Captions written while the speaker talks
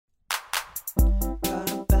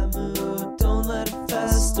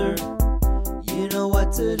Esther. You know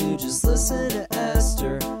what to do, just listen to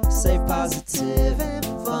Esther. Safe, positive, and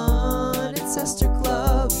fun. It's Esther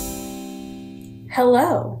Club.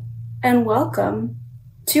 Hello, and welcome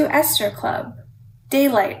to Esther Club,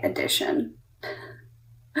 Daylight Edition,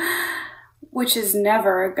 which is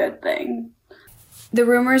never a good thing. The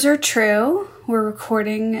rumors are true. We're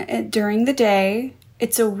recording it during the day.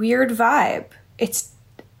 It's a weird vibe.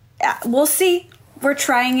 We'll see. We're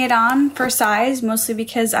trying it on for size, mostly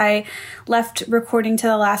because I left recording to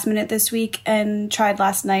the last minute this week and tried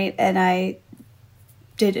last night, and I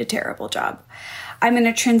did a terrible job. I'm in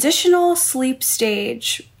a transitional sleep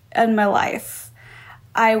stage in my life.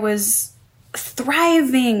 I was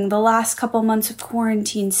thriving the last couple months of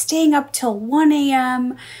quarantine, staying up till 1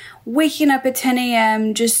 a.m., waking up at 10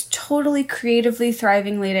 a.m., just totally creatively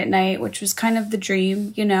thriving late at night, which was kind of the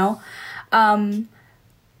dream, you know.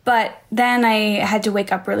 But then I had to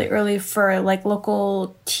wake up really early for like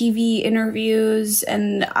local TV interviews,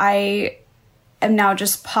 and I am now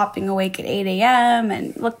just popping awake at 8 a.m.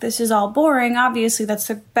 And look, this is all boring. Obviously, that's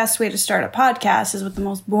the best way to start a podcast, is with the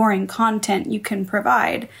most boring content you can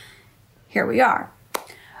provide. Here we are.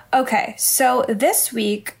 Okay, so this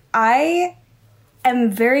week I am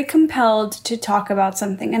very compelled to talk about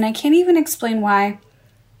something, and I can't even explain why.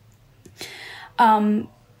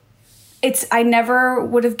 I never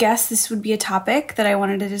would have guessed this would be a topic that I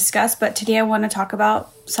wanted to discuss, but today I want to talk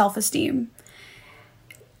about self-esteem.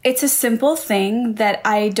 It's a simple thing that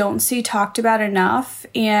I don't see talked about enough,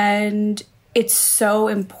 and it's so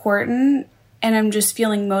important, and I'm just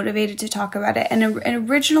feeling motivated to talk about it. And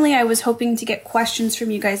originally I was hoping to get questions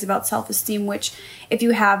from you guys about self-esteem, which if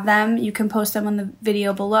you have them, you can post them on the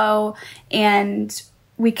video below, and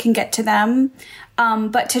we can get to them.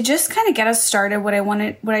 But to just kind of get us started, what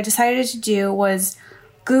I decided to do was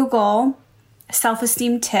Google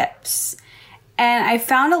self-esteem tips. And I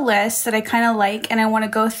found a list that I kind of like, and I want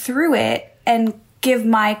to go through it and give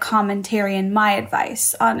my commentary and my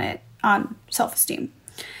advice on it, on self-esteem.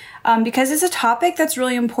 Because it's a topic that's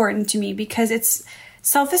really important to me, because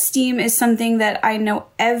self-esteem is something that I know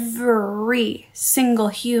every single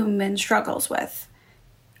human struggles with.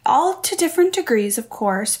 All to different degrees, of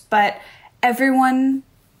course, but everyone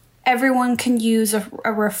can use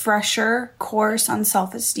a refresher course on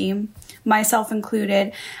self-esteem, myself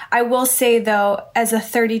included. I will say, though, as a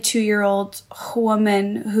 32-year-old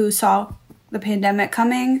woman who saw the pandemic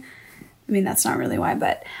coming, I mean, that's not really why,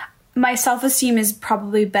 but my self-esteem is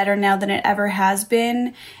probably better now than it ever has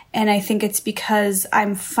been. And I think it's because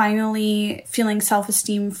I'm finally feeling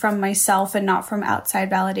self-esteem from myself and not from outside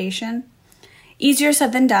validation. Easier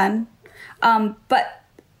said than done. But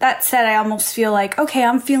that said, I almost feel like, okay,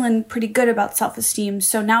 I'm feeling pretty good about self-esteem.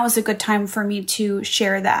 So now is a good time for me to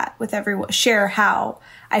share that with everyone, share how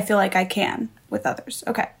I feel like I can with others.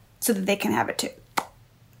 Okay. So that they can have it too,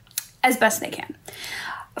 as best they can.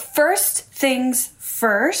 First things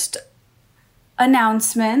first,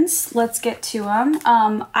 announcements. Let's get to them.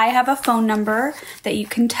 I have a phone number that you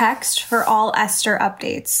can text for all Esther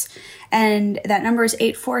updates. And that number is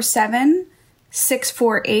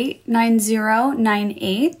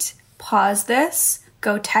 847-648-9098. Pause this,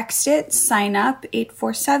 go text it, sign up,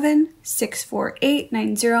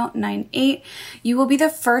 847-648-9098. You will be the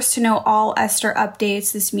first to know all Esther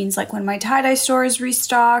updates. This means like when my tie-dye store is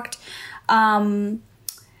restocked,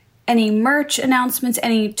 any merch announcements,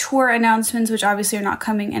 any tour announcements, which obviously are not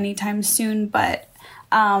coming anytime soon, but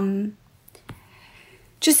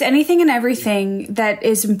just anything and everything that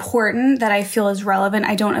is important that I feel is relevant.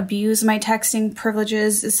 I don't abuse my texting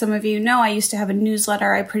privileges. As some of you know, I used to have a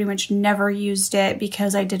newsletter. I pretty much never used it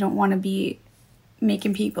because I didn't want to be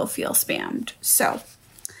making people feel spammed. So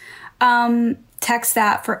text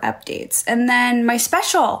that for updates. And then my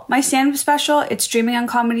stand-up special, it's streaming on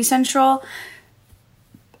Comedy Central.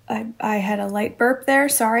 I had a light burp there,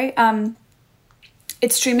 sorry.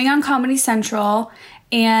 It's streaming on Comedy Central,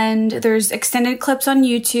 and there's extended clips on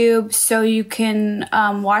YouTube, so you can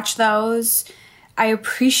watch those. I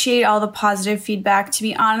appreciate all the positive feedback. To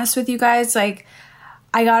be honest with you guys, like,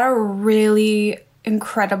 I got a really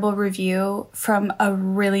incredible review from a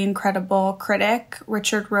really incredible critic,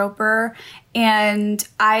 Richard Roper, and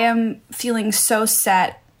I am feeling so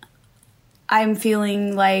set. I'm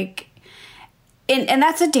feeling like, and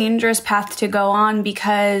that's a dangerous path to go on,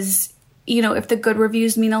 because you know, if the good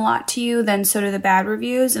reviews mean a lot to you, then so do the bad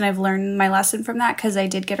reviews. And I've learned my lesson from that, because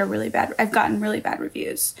I've gotten really bad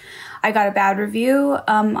reviews. I got a bad review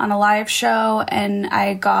on a live show, and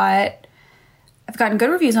I've gotten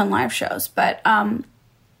good reviews on live shows, but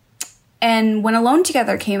and when Alone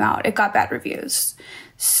Together came out, it got bad reviews.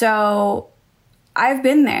 So I've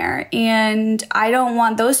been there, and I don't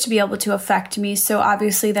want those to be able to affect me. So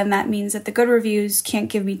obviously then that means that the good reviews can't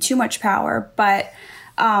give me too much power, but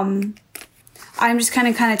I'm just kind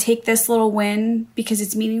of take this little win because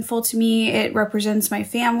it's meaningful to me. It represents my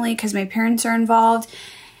family because my parents are involved,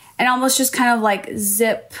 and almost just kind of like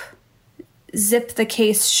zip the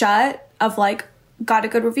case shut of like, got a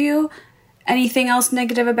good review. Anything else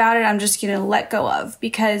negative about it, I'm just going to let go of,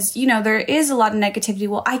 because, there is a lot of negativity.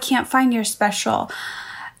 Well, I can't find your special.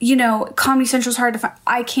 Comedy Central's hard to find.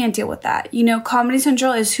 I can't deal with that. Comedy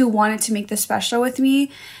Central is who wanted to make this special with me.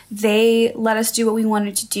 They let us do what we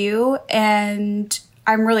wanted to do, and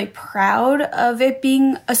I'm really proud of it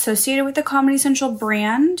being associated with the Comedy Central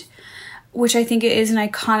brand, which I think it is an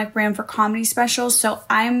iconic brand for comedy specials. So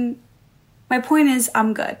my point is,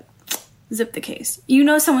 I'm good. Zip the case.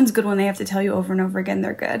 Someone's good when they have to tell you over and over again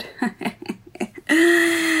they're good.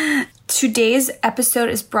 Today's episode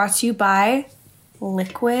is brought to you by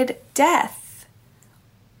Liquid Death.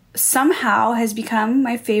 Somehow has become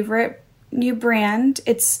my favorite new brand.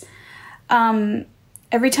 It's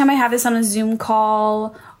every time I have this on a Zoom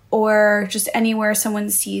call or just anywhere someone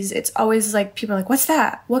sees, it's always like, people are like, what's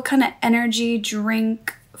that? What kind of energy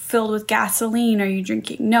drink filled with gasoline are you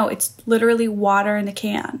drinking? No, it's literally water in a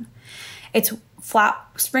can. It's flat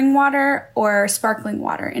spring water or sparkling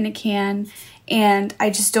water in a can. And I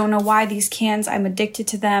just don't know why these cans, I'm addicted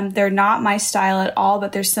to them. They're not my style at all,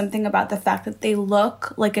 but there's something about the fact that they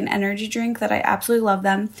look like an energy drink that I absolutely love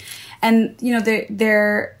them. And,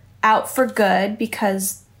 they're out for good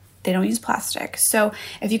because they don't use plastic. So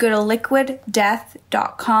if you go to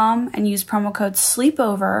liquiddeath.com and use promo code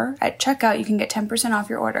SLEEPOVER at checkout, you can get 10% off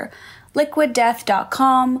your order.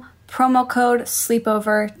 liquiddeath.com, promo code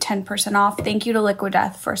SLEEPOVER, 10% off. Thank you to Liquid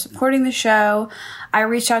Death for supporting the show. I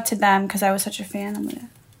reached out to them because I was such a fan. I'm going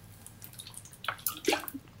to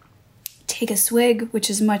take a swig, which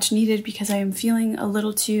is much needed because I am feeling a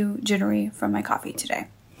little too jittery from my coffee today.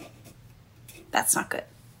 That's not good.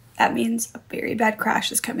 That means a very bad crash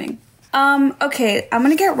is coming. Okay, I'm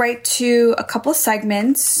going to get right to a couple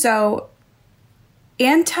segments. So,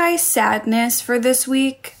 anti-sadness for this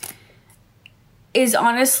week is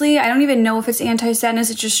honestly, I don't even know if it's anti-sadness.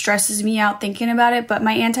 It just stresses me out thinking about it. But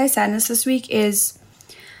my anti-sadness this week is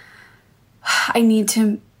I need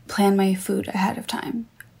to plan my food ahead of time.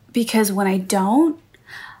 Because when I don't,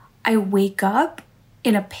 I wake up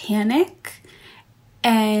in a panic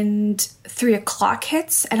and 3 o'clock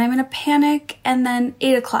hits and I'm in a panic, and then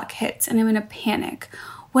 8 o'clock hits and I'm in a panic.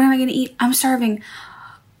 What am I going to eat? I'm starving.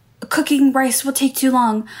 Cooking rice will take too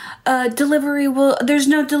long. There's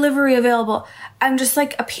no delivery available. I'm just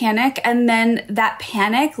like a panic, and then that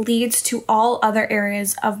panic leads to all other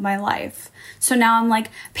areas of my life. So now I'm like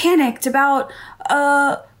panicked about,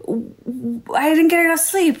 I didn't get enough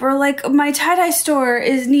sleep, or like my tie-dye store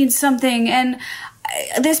needs something, and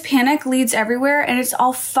this panic leads everywhere, and it's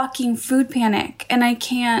all fucking food panic, and I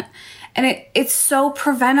can't, and it's so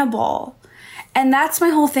preventable. And that's my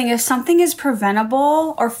whole thing. If something is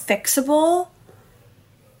preventable or fixable,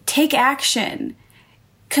 take action.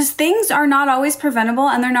 Because things are not always preventable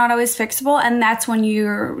and they're not always fixable. And that's when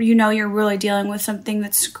you're really dealing with something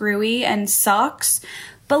that's screwy and sucks.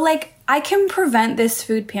 But like, I can prevent this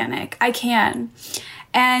food panic. I can.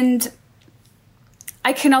 And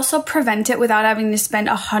I can also prevent it without having to spend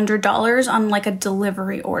 $100 on like a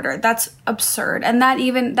delivery order. That's absurd. And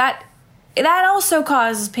that also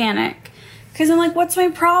causes panic. Because I'm like, what's my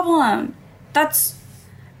problem? That's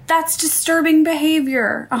disturbing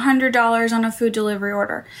behavior, $100 on a food delivery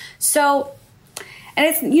order. So, and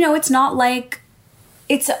it's not like,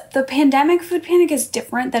 the pandemic food panic is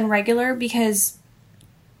different than regular, because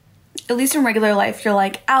at least in regular life, you're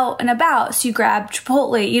like out and about. So you grab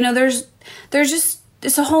Chipotle, there's just,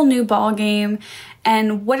 it's a whole new ball game.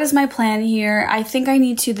 And what is my plan here? I think I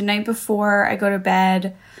need to, the night before I go to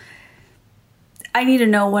bed, I need to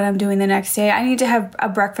know what I'm doing the next day. I need to have a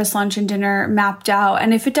breakfast, lunch, and dinner mapped out.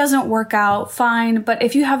 And if it doesn't work out, fine. But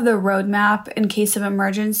if you have the roadmap in case of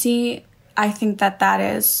emergency, I think that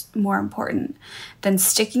is more important than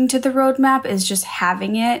sticking to the roadmap, is just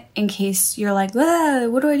having it in case you're like,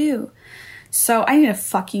 what do I do? So I need to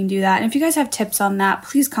fucking do that. And if you guys have tips on that,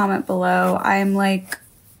 please comment below. I'm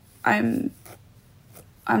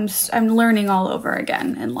learning all over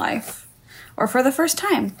again in life, or for the first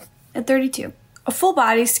time at 32. A full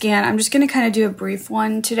body scan, I'm just going to kind of do a brief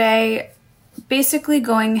one today. Basically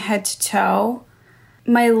going head to toe.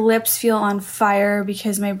 My lips feel on fire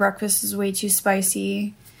because my breakfast is way too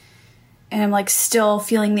spicy. And I'm like still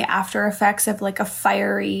feeling the after effects of like a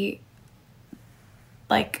fiery,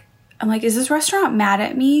 like, I'm like, is this restaurant mad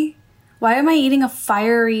at me? Why am I eating a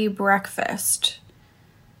fiery breakfast?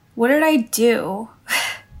 What did I do?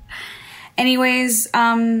 Anyways,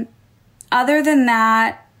 other than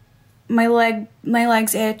that, my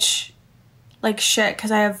legs itch like shit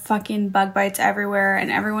because I have fucking bug bites everywhere,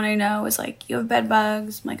 and everyone I know is like, you have bed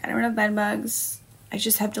bugs. I'm like, I don't have bed bugs. I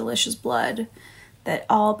just have delicious blood that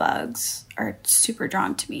all bugs are super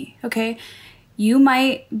drawn to me, okay? You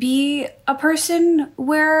might be a person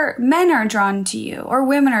where men are drawn to you or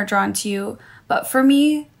women are drawn to you, but for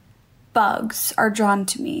me, bugs are drawn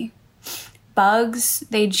to me. Bugs,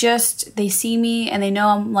 they see me and they know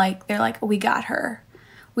I'm like, they're like, we got her.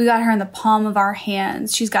 We got her in the palm of our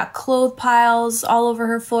hands. She's got clothes piles all over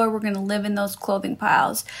her floor. We're going to live in those clothing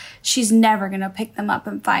piles. She's never going to pick them up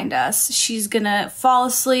and find us. She's going to fall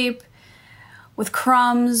asleep with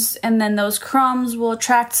crumbs, and then those crumbs will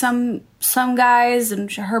attract some guys, and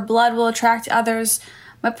her blood will attract others.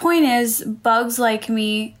 My point is, bugs like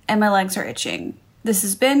me, and my legs are itching. This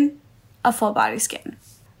has been a full body skin.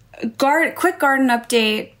 Quick garden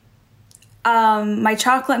update. My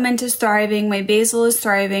chocolate mint is thriving. My basil is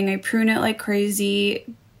thriving. I prune it like crazy.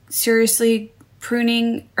 Seriously,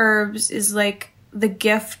 pruning herbs is like the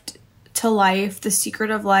gift to life, the secret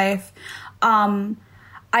of life.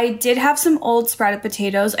 I did have some old sprouted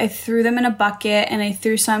potatoes. I threw them in a bucket and I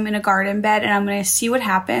threw some in a garden bed, and I'm going to see what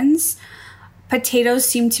happens. Potatoes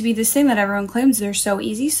seem to be this thing that everyone claims they're so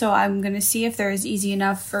easy, so I'm going to see if they're as easy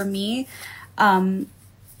enough for me. I'll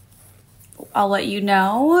let you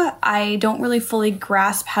know. I don't really fully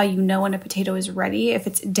grasp how you know when a potato is ready if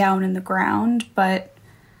it's down in the ground, but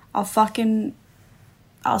I'll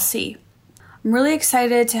see. I'm really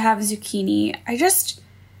excited to have zucchini. I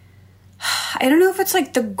don't know if it's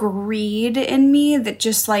like the greed in me that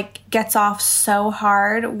just like gets off so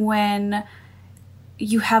hard when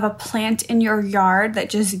you have a plant in your yard that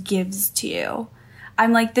just gives to you.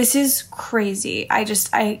 I'm like, this is crazy.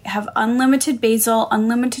 I have unlimited basil,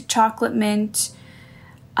 unlimited chocolate mint.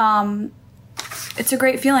 It's a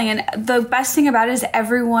great feeling. And the best thing about it is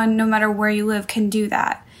everyone, no matter where you live, can do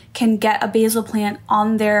that. Can get a basil plant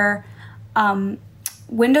on their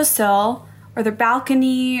windowsill or their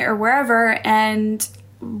balcony or wherever and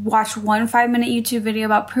watch one 5-minute YouTube video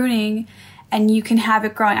about pruning, and you can have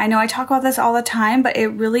it growing. I know I talk about this all the time, but it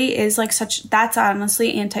really is like that's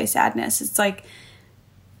honestly anti-sadness. It's like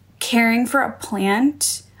caring for a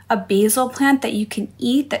plant, a basil plant that you can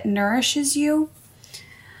eat, that nourishes you.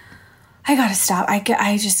 I gotta stop. I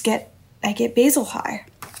get basil high,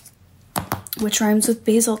 which rhymes with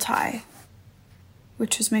basil Thai,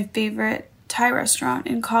 which was my favorite Thai restaurant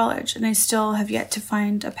in college, and I still have yet to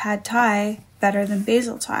find a pad Thai better than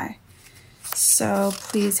basil Thai. So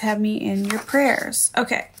please have me in your prayers.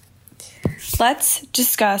 Okay, let's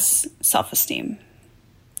discuss self-esteem.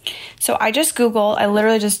 So I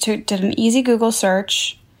literally just did an easy Google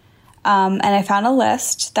search, and I found a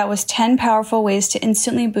list that was 10 powerful ways to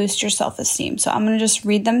instantly boost your self-esteem. So I'm going to just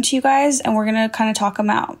read them to you guys, and we're going to kind of talk them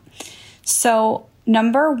out. So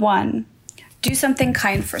number 1, do something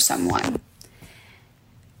kind for someone.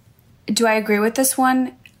 Do I agree with this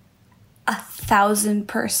one?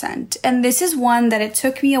 1,000%. And this is one that it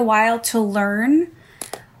took me a while to learn,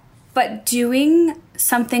 but doing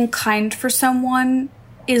something kind for someone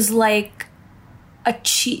is like a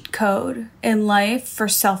cheat code in life for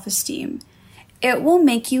self-esteem. It will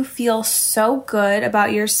make you feel so good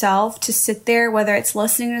about yourself to sit there, whether it's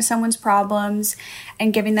listening to someone's problems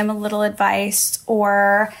and giving them a little advice,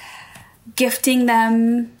 or gifting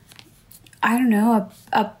them, I don't know,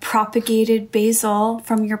 a propagated basil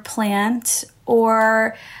from your plant,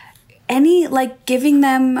 or giving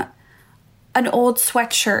them an old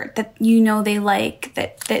sweatshirt that you know they like,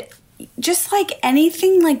 that just like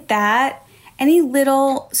anything like that, any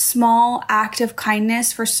little small act of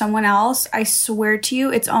kindness for someone else, I swear to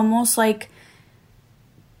you, it's almost like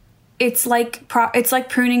it's like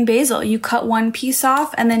pruning basil. You cut one piece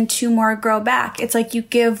off and then 2 more grow back. It's like you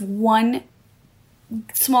give one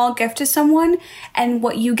small gift to someone, and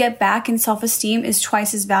what you get back in self-esteem is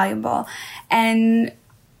twice as valuable. And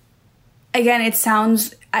again,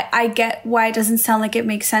 I get why it doesn't sound like it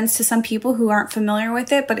makes sense to some people who aren't familiar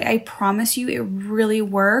with it, but I promise you it really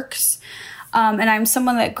works. And I'm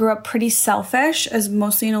someone that grew up pretty selfish as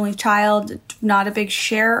mostly an only child, not a big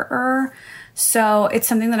sharer. So it's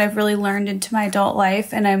something that I've really learned into my adult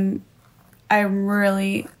life, and I'm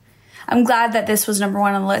glad that this was number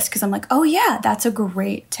 1 on the list, because I'm like, oh yeah, that's a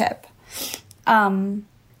great tip.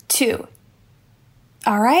 2.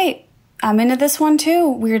 All right. I'm into this one too,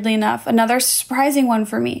 weirdly enough. Another surprising one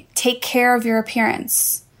for me. Take care of your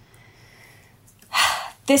appearance.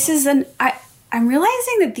 I'm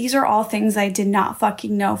realizing that these are all things I did not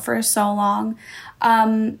fucking know for so long.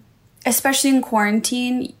 Especially in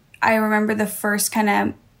quarantine, I remember the first kind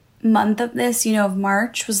of month of this, of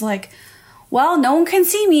March, was like, well, no one can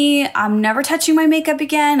see me. I'm never touching my makeup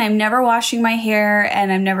again. I'm never washing my hair,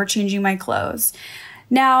 and I'm never changing my clothes.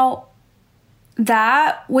 Now,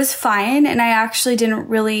 that was fine, and I actually didn't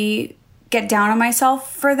really get down on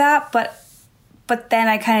myself for that, but then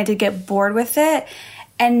I kind of did get bored with it.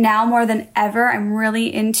 And now more than ever, I'm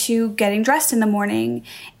really into getting dressed in the morning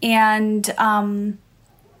and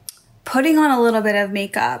putting on a little bit of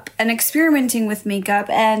makeup and experimenting with makeup.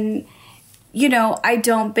 And I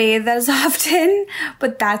don't bathe as often,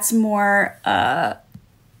 but that's more like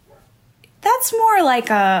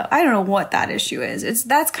I don't know what that issue is.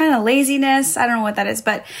 That's kind of laziness. I don't know what that is,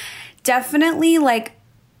 but definitely like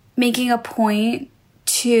making a point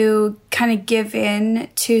to kind of give in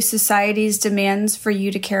to society's demands for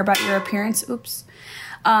you to care about your appearance. Oops.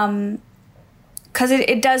 Because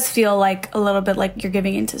it does feel like a little bit like you're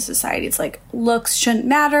giving into society. It's like looks shouldn't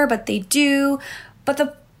matter, but they do.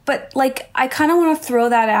 But like I kind of want to throw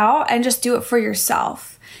that out and just do it for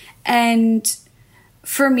yourself. And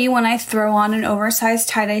for me, when I throw on an oversized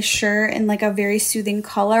tie-dye shirt in like a very soothing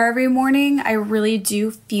color every morning, I really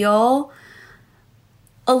do feel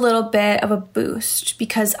a little bit of a boost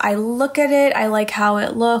because I look at it, I like how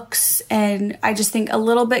it looks, and I just think a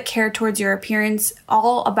little bit care towards your appearance,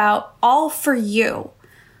 all for you,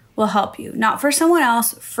 will help you. Not for someone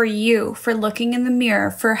else, for you, for looking in the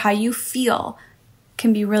mirror, for how you feel,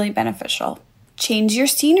 can be really beneficial. Change your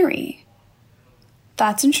scenery.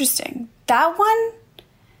 That's interesting. That one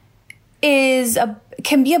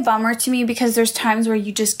can be a bummer to me because there's times where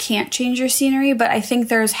you just can't change your scenery, but I think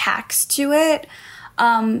there's hacks to it.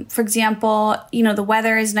 For example, the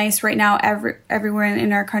weather is nice right now everywhere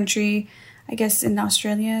in our country. I guess in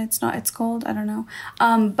Australia it's cold. I don't know.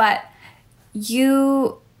 But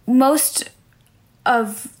most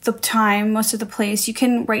of the place, you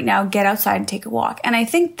can right now get outside and take a walk. And I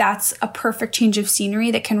think that's a perfect change of scenery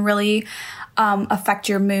that can really affect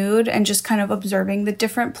your mood and just kind of observing the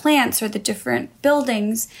different plants or the different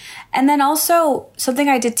buildings. And then also something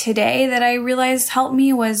I did today that I realized helped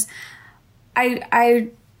me was I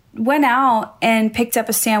went out and picked up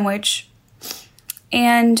a sandwich,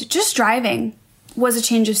 and just driving was a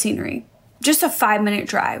change of scenery. Just a 5-minute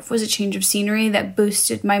drive was a change of scenery that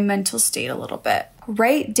boosted my mental state a little bit.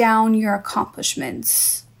 Write down your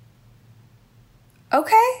accomplishments.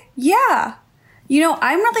 Okay, yeah.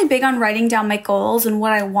 I'm really big on writing down my goals and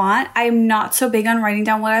what I want. I'm not so big on writing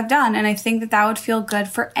down what I've done, and I think that would feel good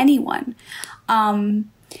for anyone.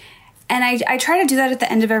 And I try to do that at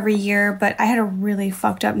the end of every year, but I had a really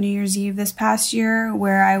fucked up New Year's Eve this past year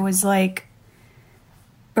where I was like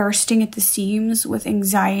bursting at the seams with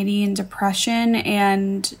anxiety and depression,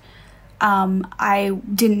 and I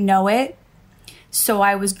didn't know it. So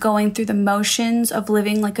I was going through the motions of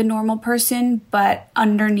living like a normal person, but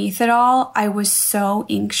underneath it all, I was so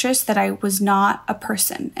anxious that I was not a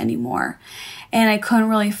person anymore, and I couldn't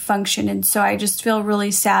really function. And so I just feel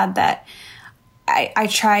really sad that I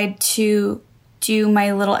tried to do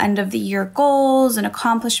my little end of the year goals and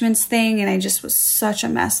accomplishments thing, and I just was such a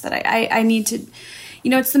mess that I need to,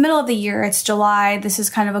 it's the middle of the year, it's July, this is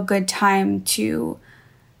kind of a good time to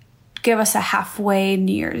give us a halfway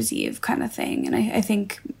New Year's Eve kind of thing. And I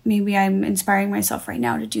think maybe I'm inspiring myself right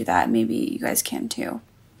now to do that. Maybe you guys can too.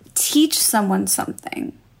 Teach someone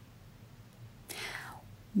something.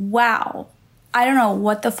 Wow. I don't know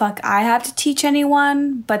what the fuck I have to teach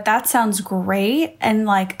anyone, but that sounds great. And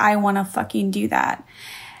like, I want to fucking do that.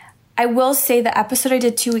 I will say the episode I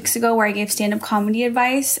did 2 weeks ago where I gave stand-up comedy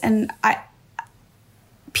advice, and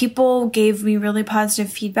people gave me really positive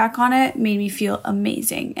feedback on it, made me feel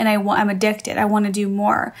amazing. And I'm addicted. I want to do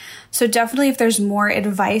more. So definitely if there's more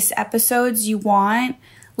advice episodes you want,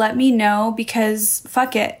 let me know, because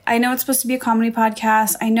fuck it. I know it's supposed to be a comedy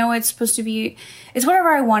podcast. I know it's whatever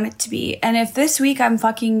I want it to be. And if this week I'm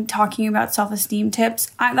fucking talking about self-esteem tips,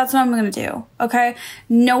 that's what I'm going to do. Okay.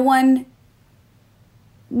 No one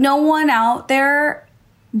out there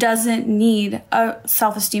doesn't need a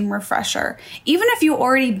self-esteem refresher. Even if you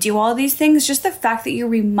already do all these things, just the fact that you're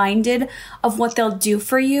reminded of what they'll do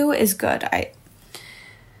for you is good.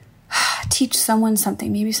 Teach someone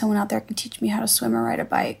something. Maybe someone out there can teach me how to swim or ride a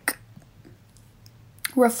bike.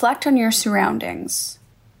 Reflect on your surroundings.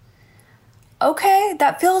 Okay,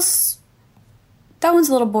 that one's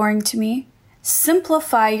a little boring to me.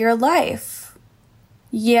 Simplify your life.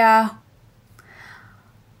 Yeah.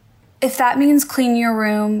 If that means clean your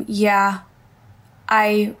room, yeah.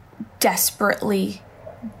 I desperately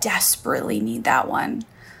need that one.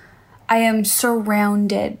 I am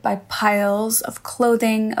surrounded by piles of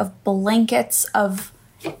clothing, of blankets, of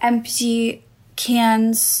empty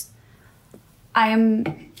cans,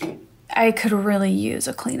 I could really use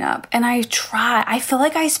a cleanup. And I feel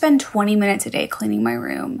like I spend 20 minutes a day cleaning my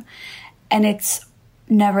room, and it's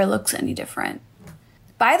never looks any different.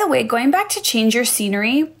 By the way, going back to change your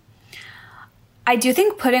scenery, I do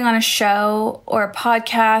think putting on a show or a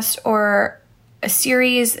podcast or a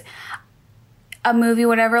series, a movie,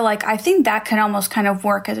 whatever, like I think that can almost kind of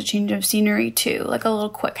work as a change of scenery too, like a little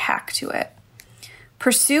quick hack to it.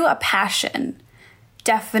 Pursue a passion.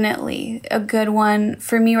 Definitely a good one.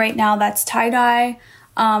 For me right now, that's tie-dye.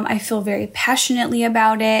 I feel very passionately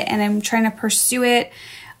about it, and I'm trying to pursue it.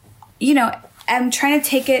 You know, I'm trying to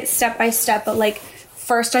take it step by step, but like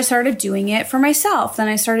first I started doing it for myself, then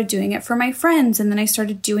I started doing it for my friends, and then I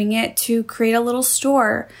started doing it to create a little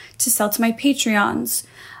store to sell to my Patreons.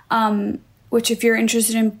 Which if you're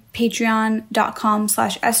interested in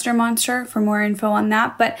patreon.com/EstherMonster for more info on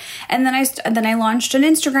that. And then I launched an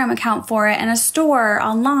Instagram account for it and a store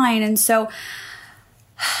online. And so,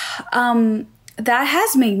 that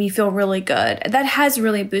has made me feel really good. That has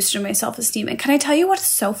really boosted my self-esteem. And can I tell you what's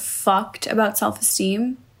so fucked about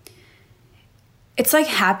self-esteem? It's like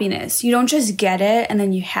happiness. You don't just get it and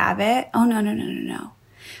then you have it. Oh, no.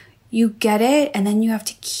 You get it and then you have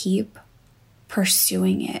to keep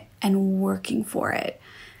pursuing it and working for it.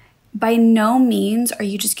 By no means are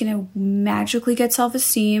you just going to magically get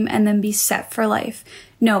self-esteem and then be set for life.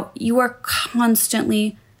 No, you are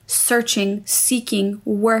constantly searching, seeking,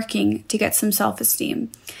 working to get some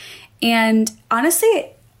self-esteem. And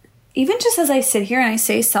honestly, even just as I sit here and I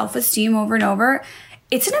say self-esteem over and over,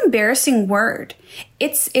 it's an embarrassing word.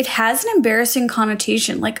 It has an embarrassing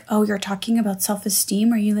connotation. Like, oh, you're talking about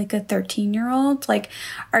self-esteem? Are you like a 13-year-old? Like,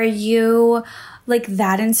 are you like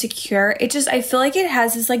that insecure? I feel like it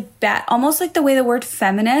has this like bad, almost like the way the word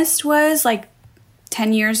feminist was like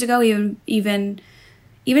 10 years ago, even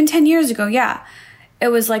 10 years ago. Yeah. It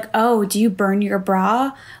was like, oh, do you burn your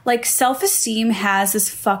bra? Like self-esteem has this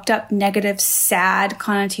fucked up, negative, sad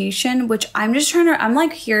connotation, which I'm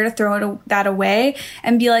like here to throw that away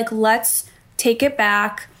and be like, let's take it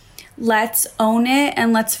back. Let's own it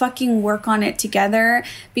and let's fucking work on it together,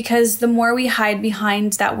 because the more we hide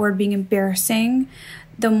behind that word being embarrassing,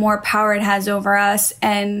 the more power it has over us.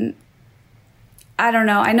 And I don't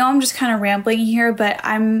know. I know I'm just kind of rambling here, but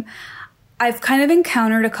I've kind of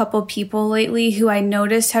encountered a couple people lately who I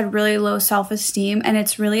noticed had really low self-esteem, and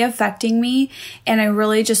it's really affecting me, and I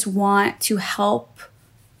really just want to help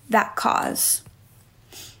that cause.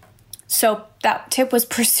 So that tip was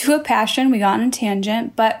pursue a passion. We got on a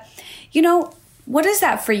tangent, but you know, what is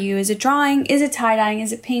that for you? Is it drawing? Is it tie-dyeing?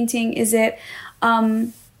 Is it painting? Is it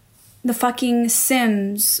the fucking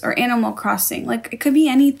Sims or Animal Crossing? Like, it could be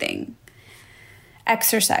anything.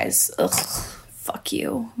 Exercise. Ugh. Fuck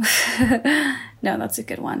you. No, that's a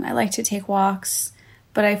good one. I like to take walks,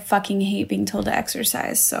 but I fucking hate being told to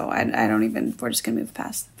exercise. So I don't even, we're just going to move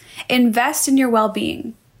past. Invest in your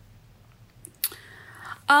well-being.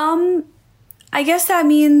 I guess that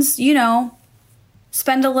means, you know,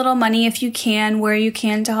 spend a little money if you can, where you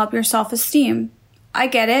can, to help your self-esteem. I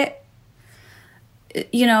get it.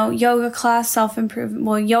 You know, yoga class, self-improvement.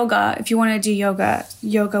 Well, yoga, if you want to do yoga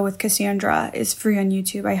with Cassandra is free on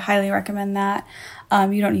YouTube. I highly recommend that.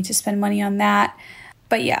 You don't need to spend money on that.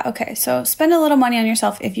 But yeah, okay. So spend a little money on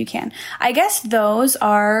yourself if you can. I guess those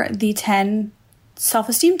are the 10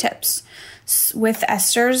 self-esteem tips with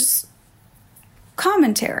Esther's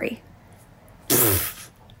commentary.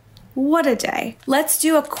 What a day. Let's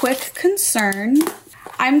do a quick concern.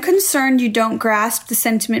 I'm concerned you don't grasp the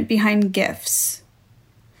sentiment behind gifts.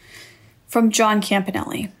 From John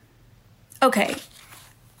Campanelli. Okay.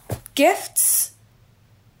 Gifts.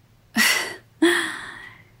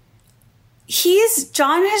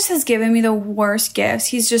 John has given me the worst gifts.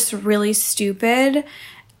 He's just really stupid.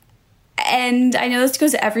 And I know this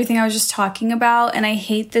goes to everything I was just talking about, and I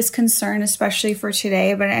hate this concern, especially for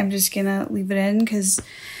today, but I'm just gonna leave it in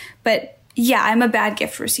but yeah, I'm a bad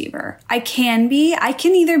gift receiver. I can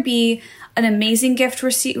either be an amazing gift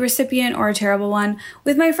recipient or a terrible one.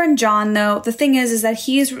 With my friend John, though, the thing is that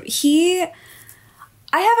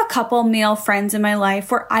I have a couple male friends in my life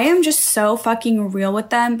where I am just so fucking real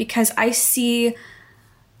with them, because I see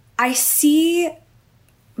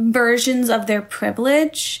versions of their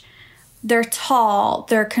privilege. They're tall,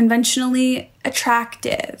 they're conventionally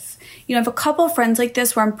attractive. You know, I have a couple of friends like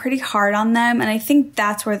this where I'm pretty hard on them, and I think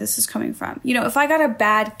that's where this is coming from. You know, if I got a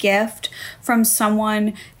bad gift from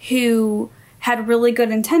someone who had really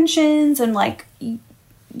good intentions and, like, you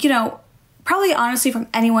know, probably honestly from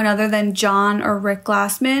anyone other than John or Rick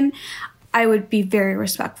Glassman, I would be very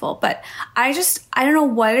respectful. But I don't know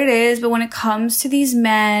what it is, but when it comes to these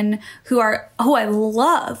men who I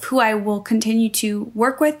love, who I will continue to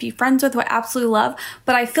work with, be friends with, who I absolutely love,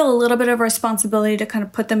 but I feel a little bit of a responsibility to kind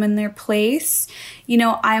of put them in their place. You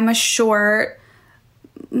know, I'm a short,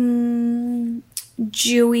 Jewy,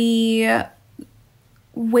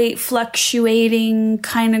 weight fluctuating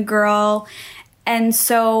kind of girl. And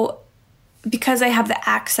so because I have the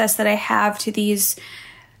access that I have to these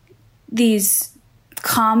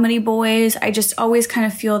comedy boys, I just always kind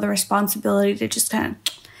of feel the responsibility to just kind of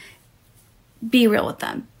be real with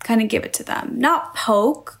them, kind of give it to them. Not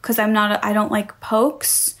poke, because I don't like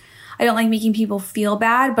pokes. I don't like making people feel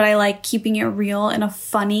bad, but I like keeping it real in a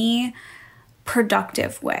funny,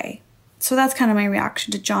 productive way. So that's kind of my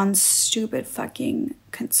reaction to John's stupid fucking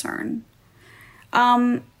concern.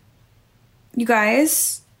 You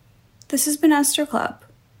guys, this has been Esther Club.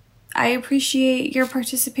 I appreciate your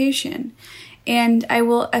participation, and I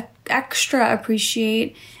will extra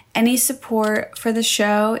appreciate any support for the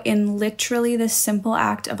show in literally the simple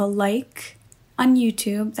act of a like on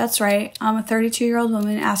YouTube. That's right, I'm a 32-year-old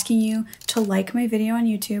woman asking you to like my video on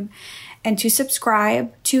YouTube and to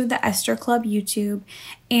subscribe to the Esther Club YouTube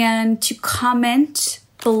and to comment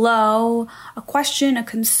below a question, a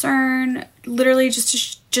concern, literally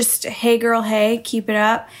just hey girl, hey, keep it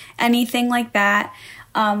up, anything like that.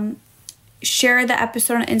 Share the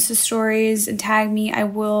episode on Insta stories and tag me. I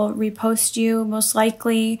will repost you most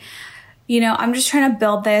likely. You know, I'm just trying to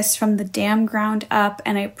build this from the damn ground up,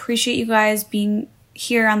 and I appreciate you guys being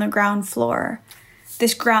here on the ground floor.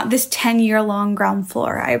 This 10-year-long ground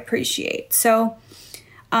floor, I appreciate. So,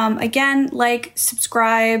 again, like,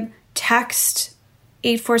 subscribe, text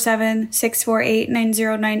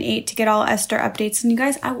 847-648-9098 to get all Esther updates. And you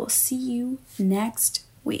guys, I will see you next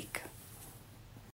week.